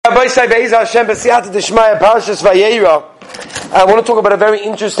Parshas Vayeira. I want to talk about a very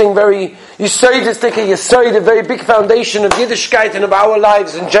interesting, very Yisoid, a very big foundation of Yiddishkeit and of our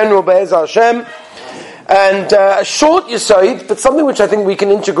lives in general, Be'ez Hashem. And a short Yisoid, but something which I think we can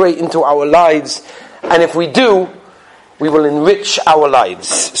integrate into our lives. And if we do, we will enrich our lives.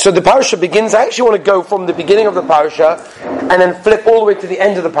 So the Parsha begins, I actually want to go from the beginning of the Parsha and then flip all the way to the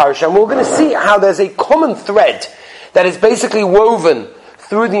end of the Parsha. And we're going to see how there's a common thread that is basically woven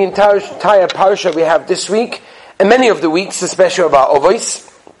through the entire Parsha we have this week, and many of the weeks, especially of our Avos.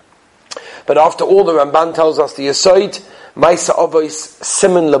 But after all, the Ramban tells us the Yisoid, Maisa Avos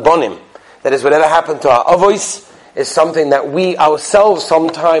Siman Labonim. That is, whatever happened to our Avos is something that we ourselves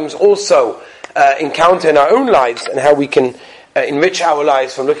sometimes also encounter in our own lives, and how we can enrich our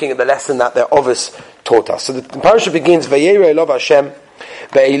lives from looking at the lesson that their Avos taught us. So the Parsha begins, Vayeira Elov Hashem,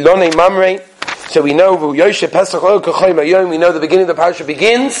 Ve'ilonei Mamrei. So we know, we know the beginning of the Parsha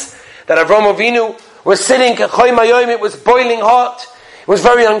begins, that Avram Avinu was sitting, it was boiling hot, it was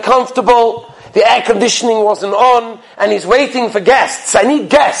very uncomfortable, the air conditioning wasn't on, and he's waiting for guests. I need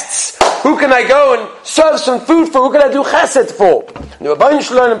guests. Who can I go and serve some food for? Who can I do chesed for? The Rebbeinu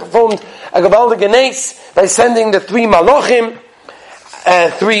Shalom performed a Gavaldig Nes by sending the three Malachim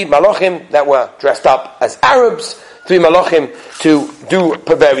that were dressed up as Arabs, three Malachim to do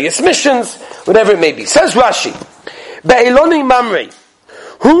various missions, whatever it may be. Says Rashi, Be'eloni Mamrei,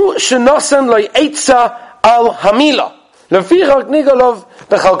 Hu shenosan loy eitza al hamila, lefichak nigalov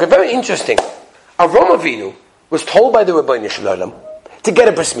bechalka. Very interesting. Avram Avinu was told by the Rebbeinu Shalom to get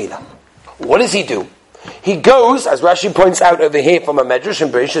a bris milah. What does he do? He goes, as Rashi points out over here from a Medrash in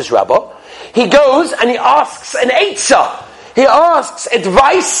Parshas Rabbah, he goes and he asks an eitzah. He asks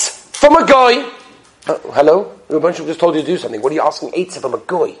advice from a guy. Hello? The Rebbeinu just told you to do something. What are you asking eitzah from a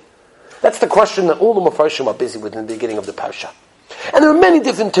guy? That's the question that all the Mefarshim are busy with in the beginning of the Parsha. And there are many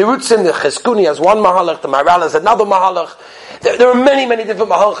different terutzim. The Cheskuni has one mahalach, the Maharal has another mahalach. There are many, many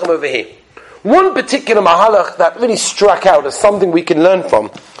different mahalachim over here. One particular mahalach that really struck out as something we can learn from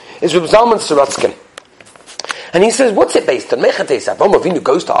is Reb Zalman Sorotzkin. And he says, what's it based on? Mechates Avram Avinu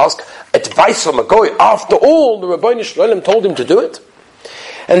goes to ask advice from a goy. After all, the Rebbeinu Shalom told him to do it.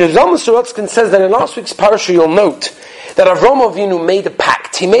 And Reb Zalman Sorotzkin says that in last week's Parsha you'll note that Avram Avinu made a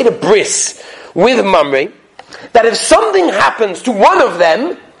pact. He made a bris with Mamre that if something happens to one of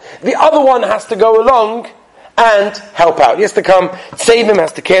them, the other one has to go along and help out. He has to come, save him,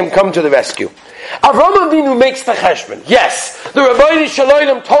 has to come to the rescue. Avram Avinu makes the cheshbon. Yes, the Rebbeinu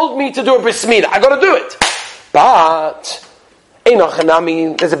Shalom told me to do a bris milah. I got to do it. But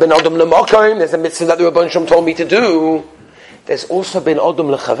there's a ben adam l'makom. There's a mitzvah that the Rebbeinu Shalom told me to do. There's also ben adam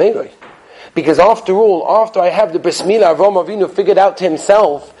l'chaveroi. Because after all, after I have the bris milah, Avram Avinu figured out to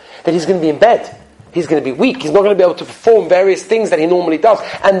himself that he's going to be in bed. He's going to be weak. He's not going to be able to perform various things that he normally does.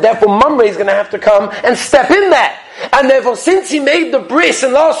 And therefore Mamre is going to have to come and step in there. And therefore, since he made the bris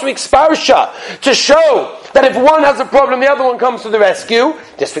in last week's Parsha to show that if one has a problem, the other one comes to the rescue,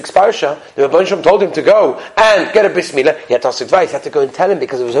 this week's Parsha, the Rebbeinu Shalom told him to go and get a bris milah. He had to ask advice. He had to go and tell him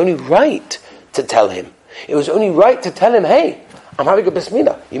because it was only right to tell him. It was only right to tell him, hey, I'm having a bris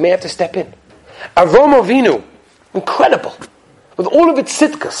milah. You may have to step in. Avram Avinu, incredible, with all of its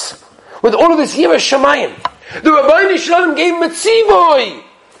sitkas, with all of its Yirah Shamayim. The Rebbeinu Shalom gave Metzivoi.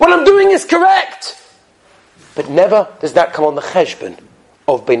 What I'm doing is correct. But never does that come on the cheshbon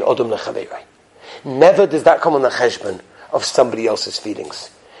of Ben Adam Lechaveroi. Never does that come on the cheshbon of somebody else's feelings.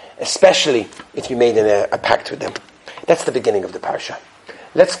 Especially if you made a pact with them. That's the beginning of the Parsha.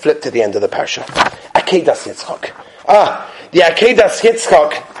 Let's flip to the end of the Parsha. Akedas Yitzchak. The Akedas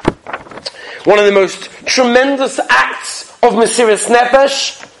Yitzchak. One of the most tremendous acts of Mesiras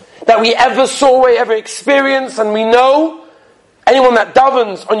Nefesh that we ever saw, we ever experienced, and we know, anyone that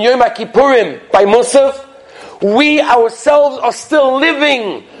davens on Yom Kippurim by Musaf, we ourselves are still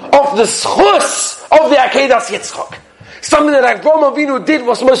living off the schus of the Akedas Yitzchak. Something that Avram Avinu did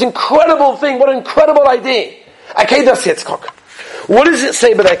was the most incredible thing. What an incredible idea. Akedas Yitzchak. What does it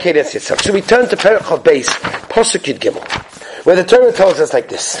say about Akedas Yitzchak? So we turn to Perek Beis, Pasuk Yud Gimel, where the Torah tells us like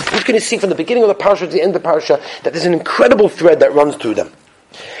this. You're going to see from the beginning of the Parsha to the end of the Parsha that there's an incredible thread that runs through them.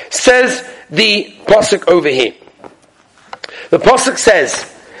 Says the Pasuk over here. The Pasuk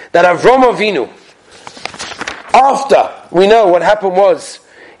says that Avram Avinu, after we know what happened was,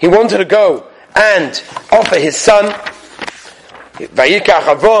 he wanted to go and offer his son, Vayikach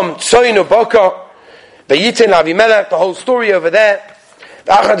Avram Tzoyin Ubaka, Vayitin Avimelech, the whole story over there.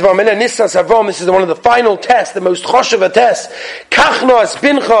 This is one of the final tests, the most choshev tests. Kachno es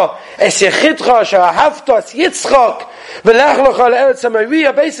bincha es yechidcha she'ahavta es yitzchak v'lech locha le'eretz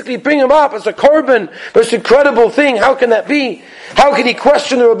ha'moriah. Basically, bring him up as a korban. Most incredible thing. How can that be? How can he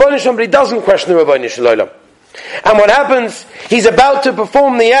question the Rebbeinu Shalom, but he doesn't question the Rebbeinu Shalom? And what happens? He's about to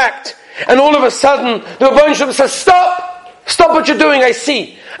perform the act, and all of a sudden, the Rebbeinu Shalom says, "Stop! Stop what you're doing. I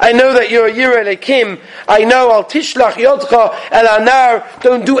see. I know that you're a Yireh Elokim. I know al tishlach yodcha el anar.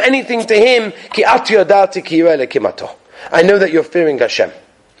 Don't do anything to him. Ki atu yadati ki Yireh Elokim ato. I know that you're fearing Hashem."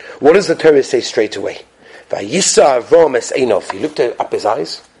 What does the Torah say straight away? Vayisa Avram es einof. He looked up his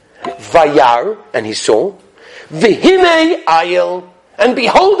eyes. Vayar, and he saw. V'hinei ayil, and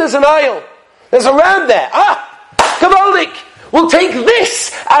behold, there's an ayil. There's a ram there. Kavaldik. We'll take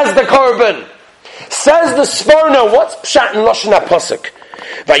this as the korban. Says the Sforno, what's pshat in Lashon HaPosuk?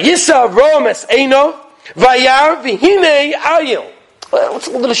 Vayisa Avram es eino, vayar v'hinei ayil. What's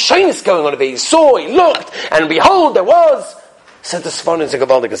all the shyness going on over here? He saw, he looked, and behold, there was. Says the Sforno, it's a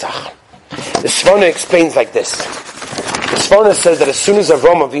Gavaldik Azach. The Sforno explains like this. The Sforno says that as soon as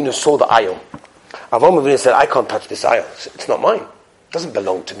Avram Avinu saw the ayil, Avram Avinu said, "I can't touch this ayil. It's not mine. It doesn't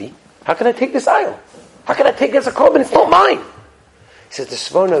belong to me. How can I take this ayil? How can I take it as a korban? It's not mine." He says the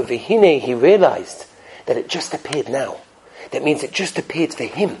Sforno v'hinei, he realized that it just appeared now. That means it just appeared for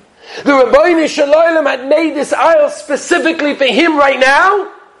him. The Rebbeinu Shalom had made this ayil specifically for him right now.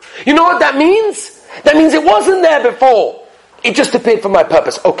 You know what that means? That means it wasn't there before. It just appeared for my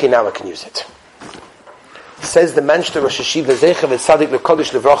purpose. Okay, now I can use it. Says the Manshter Rosh Hashiva Zecher v'Tzadik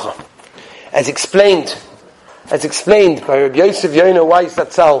L'Kodesh L'Vrocha, as explained by Rabbi Yosef Yonah Weiss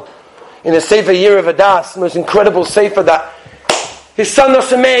Zatzal in the Sefer Vayeira Vadas, the most incredible Sefer that his son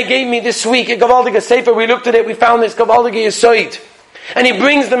Nosameh gave me this week. A Gavaldige Sefer. We looked at it. We found this Gavaldige Yisoid, and he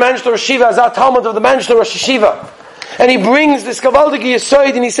brings the Manshter Rosh Hashiva as our Talmud of the Manshter Rosh Hashiva, and he brings this Gavaldige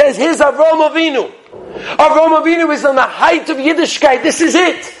Yisoid, and he says, "Here's Avram Avinu. Avram Avinu is on the height of Yiddishkeit. This is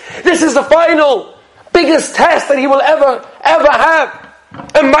it. This is the final, biggest test that he will ever have."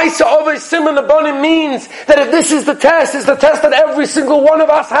 And Maisa Ovei Simon Abonim means that if this is the test, it's the test that every single one of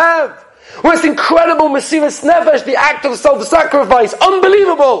us have. Most incredible Mesiras Nefesh, the act of self-sacrifice.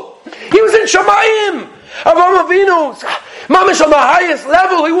 Unbelievable. He was in Shamayim. Avram Avinu, Mamish on the highest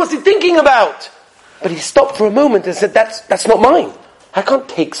level. What was he thinking about? But he stopped for a moment and said, that's not mine. I can't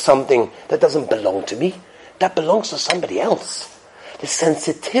take something that doesn't belong to me. That belongs to somebody else. The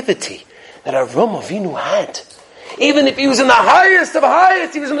sensitivity that Avram Avinu had. Even if he was in the highest of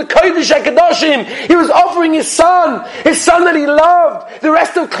highest, he was in the Kodesh HaKadoshim, he was offering his son that he loved. The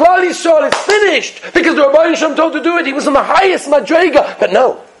rest of Klal Yisrael is finished, because the Rebbeinu Shalom told to do it. He was in the highest Madrega. But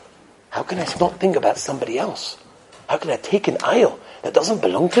no, how can I not think about somebody else? How can I take an ayil that doesn't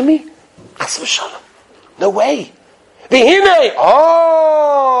belong to me? Chas v'shalom. No way. V'hinei,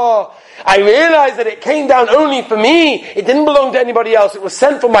 I realized that it came down only for me. It didn't belong to anybody else. It was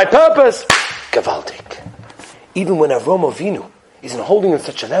sent for my purpose. Gavaldik. Even when Avram Avinu isn't holding on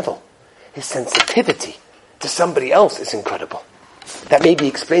such a level, his sensitivity to somebody else is incredible. That maybe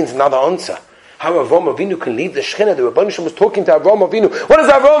explains another answer. How Avram Avinu can leave the Shekhinah. The Rebbeinu Shalom was talking to Avram Avinu. What does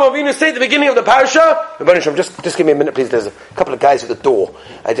Avram Avinu say at the beginning of the Parsha? Rebbeinu Shalom, just give me a minute, please. There's a couple of guys at the door.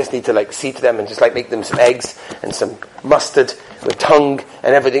 I just need to see to them and just make them some eggs and some mustard with tongue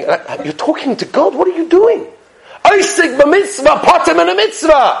and everything. You're talking to God. What are you doing? Oisik b'mitzvah, potem and a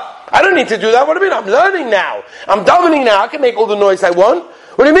mitzvah. I don't need to do that. What do you mean? I'm learning now. I'm davening now. I can make all the noise I want.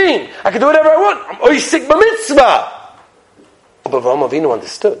 What do you mean? I can do whatever I want. I'm oisik b'mitzvah. But Avram Avinu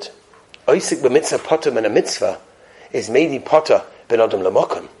understood. Oisik b'mitzvah potem and a mitzvah is maybe potter ben adam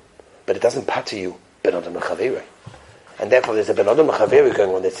l'mokum, but it doesn't patter you ben adam l'chaveirei. And therefore there's a ben adam l'chaveirei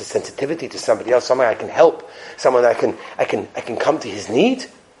going on. There's a sensitivity to somebody else, someone I can help, someone I can come to his need.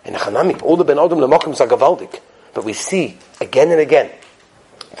 In Chanami, all the ben adam l'mokum are gavaldik. But we see again and again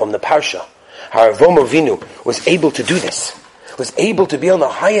from the Parsha how Avram Avinu was able to do this, was able to be on the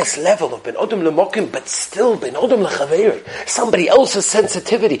highest level of Ben Adam L'Mokim, but still Ben Adam L'Chaveirei. Somebody else's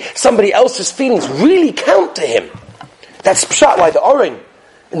sensitivity, somebody else's feelings really count to him. That's pshat why the Oren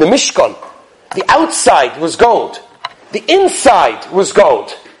in the Mishkan, the outside was gold, the inside was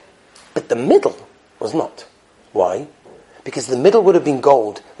gold, but the middle was not. Why? Because the middle would have been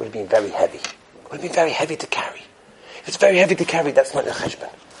gold, would have been very heavy. Would have been very heavy to carry. If it's very heavy to carry, that's not a cheshbon.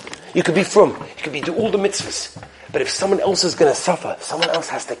 You could be from, you could do all the mitzvahs, but if someone else is going to suffer, if someone else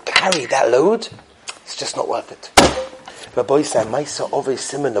has to carry that load, it's just not worth it. Rabbi said, "Maisa ovei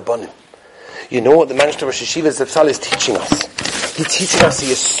siman abonim." You know what the Manshter Rosh Hashiva Zatzal is teaching us? He's teaching us a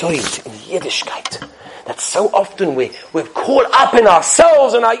yisoid in Yiddishkeit. That so often we're caught up in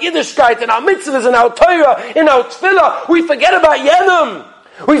ourselves, in our Yiddishkeit, in our mitzvahs, in our Torah, in our tefillah. We forget about Yenim.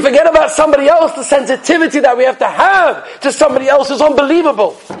 We forget about somebody else. The sensitivity that we have to somebody else is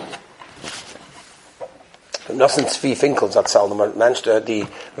unbelievable. Nosson Tzvi Finkel, the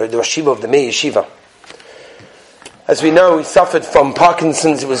Rashiva of the Meir Yeshiva. As we know, he suffered from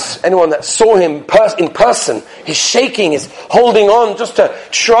Parkinson's. It was anyone that saw him in person, his shaking, his holding on just to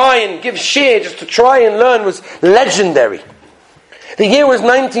try and give share, just to try and learn was legendary. The year was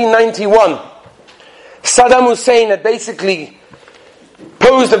 1991. Saddam Hussein had basically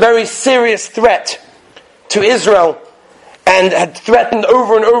posed a very serious threat to Israel and had threatened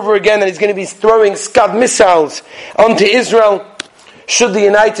over and over again that he's going to be throwing Scud missiles onto Israel should the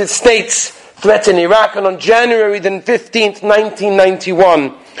United States threaten Iraq. And on January the 15th,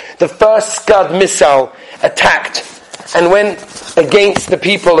 1991, the first Scud missile attacked and went against the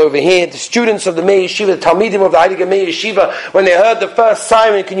people over here. The students of the Meir Yeshiva, the Talmidim of the Heilige Meir Yeshiva, when they heard the first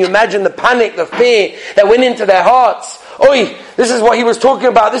siren, can you imagine the panic, the fear that went into their hearts? Oi, this is what he was talking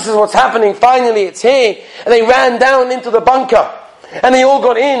about, this is what's happening, finally it's here. And they ran down into the bunker. And they all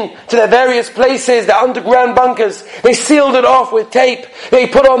got in to their various places, their underground bunkers. They sealed it off with tape. They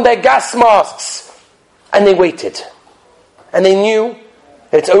put on their gas masks. And they waited. And they knew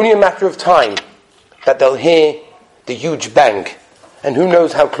that it's only a matter of time that they'll hear the huge bang. And who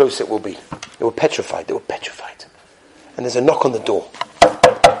knows how close it will be. They were petrified. And there's a knock on the door.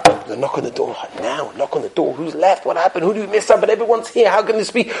 There's a knock on the door. Now, knock on the door. Who's left? What happened? Who do we miss out? But everyone's here. How can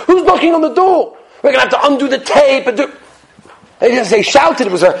this be? Who's knocking on the door? We're going to have to undo the tape and do... They shouted.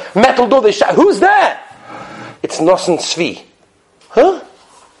 It was a metal door. They shouted, who's there? It's Nosson Tzvi. Huh?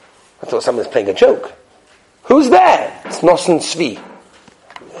 I thought someone was playing a joke. Who's there? It's Nosson Tzvi.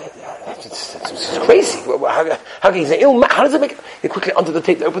 It's crazy. How can you say, how does it make it? They quickly undo the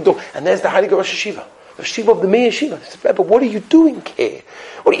tape, the open door, and there's the Heilige Rosh Yeshiva. The Yeshiva of the Meir Yeshiva. I said, Rebbe, what are you doing here?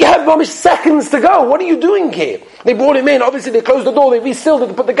 What do you have almost seconds to go? What are you doing here? They brought him in. Obviously, they closed the door. They resealed it.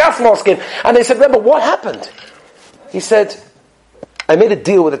 They put the gas mask in. And they said, Rebbe, what happened? He said, I made a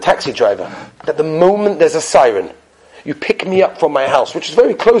deal with a taxi driver that the moment there's a siren, you pick me up from my house, which is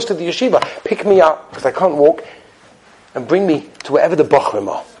very close to the yeshiva, pick me up, because I can't walk, and bring me to wherever the Bochrim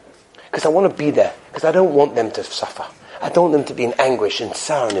are. Because I want to be there, because I don't want them to suffer. I don't want them to be in anguish and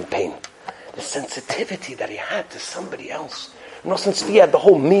sorrow and in pain. The sensitivity that he had to somebody else. Nosson Tzvi had the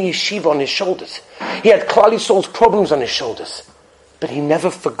whole Meir Yeshiva on his shoulders. He had Klal Yisrael's problems on his shoulders. But he never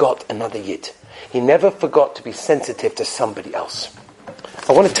forgot another Yid. He never forgot to be sensitive to somebody else.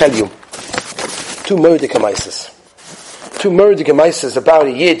 I want to tell you two Mordecai Meises about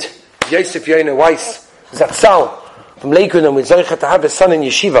a Yid, Yosef Yoina Weiss, Zatzal, from Lakewood, and with Zoichet to have his son in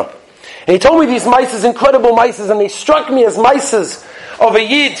Yeshiva. And he told me these Meises, incredible Meises, and they struck me as Meises of a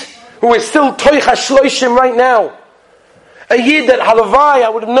Yid who is still Toich HaShloishim right now. A Yid that Halavai I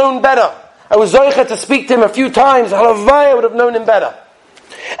would have known better. I was Zoichet to speak to him a few times. Halavai I would have known him better.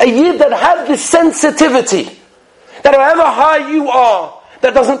 A Yid that had this sensitivity, that however high you are,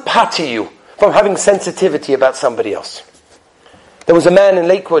 that doesn't patter you from having sensitivity about somebody else. There was a man in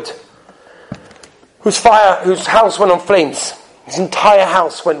Lakewood whose house went on flames. His entire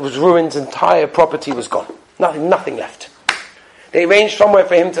house was ruined, his entire property was gone. Nothing left. They arranged somewhere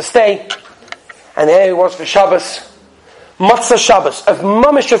for him to stay, and there he was for Shabbos. Matzah Shabbos, of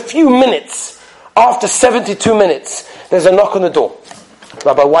mamish a few minutes, after 72 minutes, there's a knock on the door.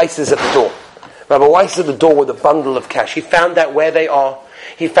 Rabbi Weiss is at the door. Rabbi Weiss is at the door with a bundle of cash. He found out where they are.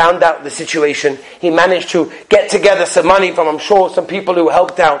 He found out the situation. He managed to get together some money from, I'm sure, some people who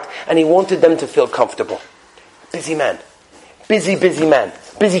helped out, and he wanted them to feel comfortable. Busy man. Busy man.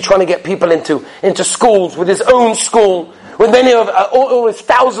 Busy trying to get people into schools, with his own school, with many of, all his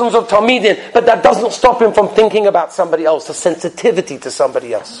thousands of Talmidim, but that doesn't stop him from thinking about somebody else, the sensitivity to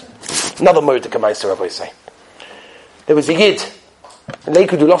somebody else. Another Mordecai Meiser, Rabbi say. There was a Yid in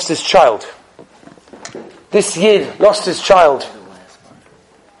Lakewood who lost his child. This Yid lost his child.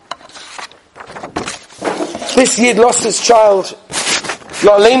 We should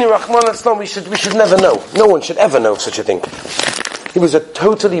never know. No one should ever know such a thing. He was a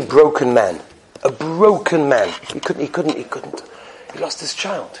totally broken man. A broken man. He couldn't. He lost his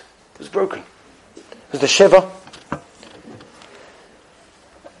child. He was broken. It was the Shiva.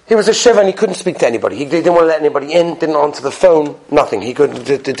 He was a Shiva and he couldn't speak to anybody. He didn't want to let anybody in, didn't answer the phone, nothing. It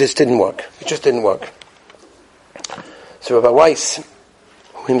just didn't work. It just didn't work. So Rabbi Weiss,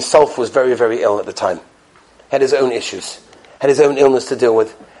 who himself was very, very ill at the time, had his own issues, had his own illness to deal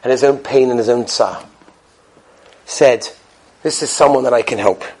with, had his own pain and his own tsar, said, this is someone that I can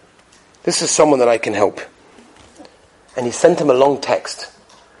help. And he sent him a long text,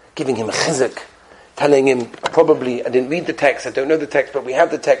 giving him a chizuk, telling him, I didn't read the text, I don't know the text, but we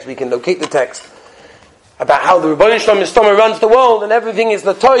have the text, we can locate the text. about how the Rebbeinu Shalom Mistama runs the world and everything is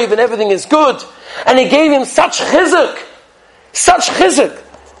the toiv and everything is good. And he gave him such chizuk,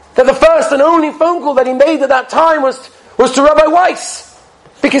 that the first and only phone call that he made at that time was to Rabbi Weiss,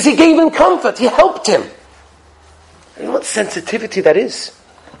 because he gave him comfort, he helped him. You know what sensitivity that is?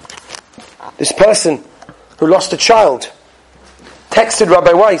 This person who lost a child texted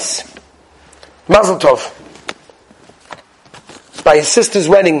Rabbi Weiss, Mazel Tov, by his sister's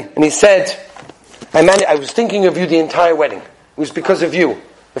wedding, and he said, I was thinking of you the entire wedding. It was because of you.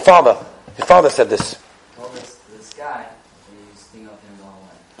 His father said this. Well, this guy, he's thinking of him the whole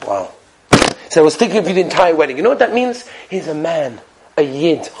way. Wow. So I was thinking of you the entire wedding. You know what that means? He's a man, a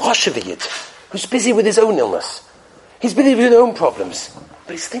yid, choshev yid, who's busy with his own illness. He's busy with his own problems.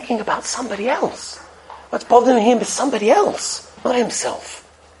 But he's thinking about somebody else. What's bothering him is somebody else, not himself.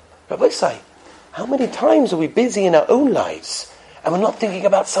 Rabbi say, how many times are we busy in our own lives and we're not thinking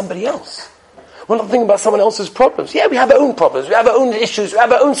about somebody else? We're not thinking about someone else's problems. Yeah, we have our own problems, we have our own issues, we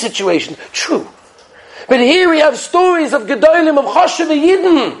have our own situation. True. But here we have stories of Gedolim, of Choshev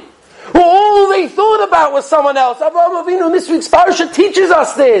Yidden, who all they thought about was someone else. Avraham Avinu in this week's Parshas teaches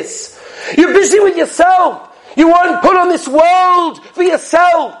us this. You're busy with yourself. You weren't put on this world for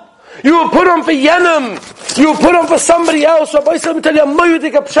yourself. You were put on for Yenim. You were put on for somebody else. Rabbi Yisrael will tell you a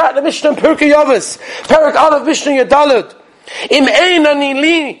moedik pshat the Mishnah in Pirkei Avos, Perak Aleph Mishnah Yadalad. Im ein ani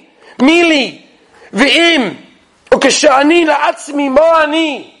li mili v'im ukeshani la'atzmi ma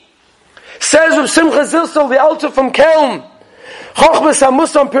ani. Says Reb Simcha Zilsel, the Alter from Kelm, Chochmas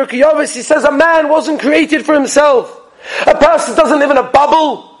HaMusar Pirkei Avos, he says a man wasn't created for himself. A person doesn't live in a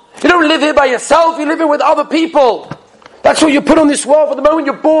bubble. You don't live here by yourself, you live here with other people. That's what you put on this world. From the moment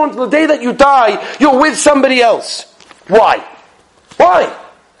you're born to the day that you die, you're with somebody else. Why?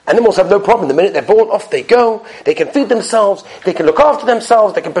 Animals have no problem. The minute they're born, off they go. They can feed themselves, they can look after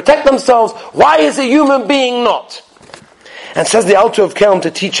themselves, they can protect themselves. Why is a human being not? And says the Alter of Kelm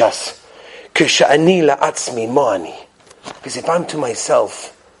to teach us, because if I'm to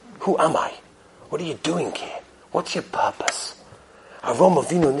myself, who am I? What are you doing here? What's your purpose? Avraham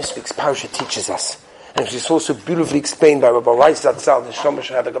Avinu in this week's parasha teaches us, and it's also beautifully explained by Rabbi Weiss Zatzal, the Shlomo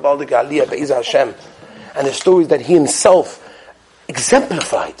Shah, the Gavaldik Aliyah, Be'ezah Hashem, and the stories that he himself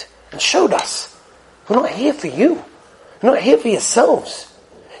exemplified and showed us. We're not here for you. You're not here for yourselves.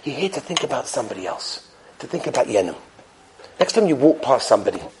 You're here to think about somebody else, to think about Yenim. Next time you walk past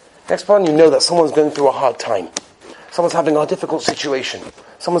somebody, next time you know that someone's going through a hard time, someone's having a difficult situation,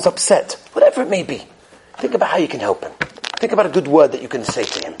 someone's upset, whatever it may be, think about how you can help him. Think about a good word that you can say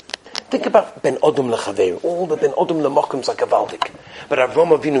to him. Think about Ben Odom Lechaveir, all the Ben Odom Lemochums like a Valdik. But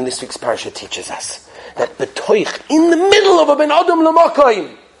Avraham Avinu in this week's parasha teaches us that betoich, in the middle of a Ben Odom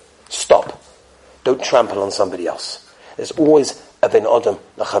Lemochim, stop. Don't trample on somebody else. There's always a Ben Odom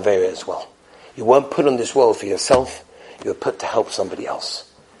Lechaveir as well. You weren't put on this world for yourself, you were put to help somebody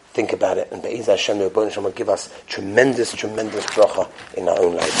else. Think about it, and Be'ezah Hashem, the Rebbeinu Shalom will give us tremendous, tremendous bracha in our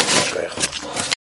own lives.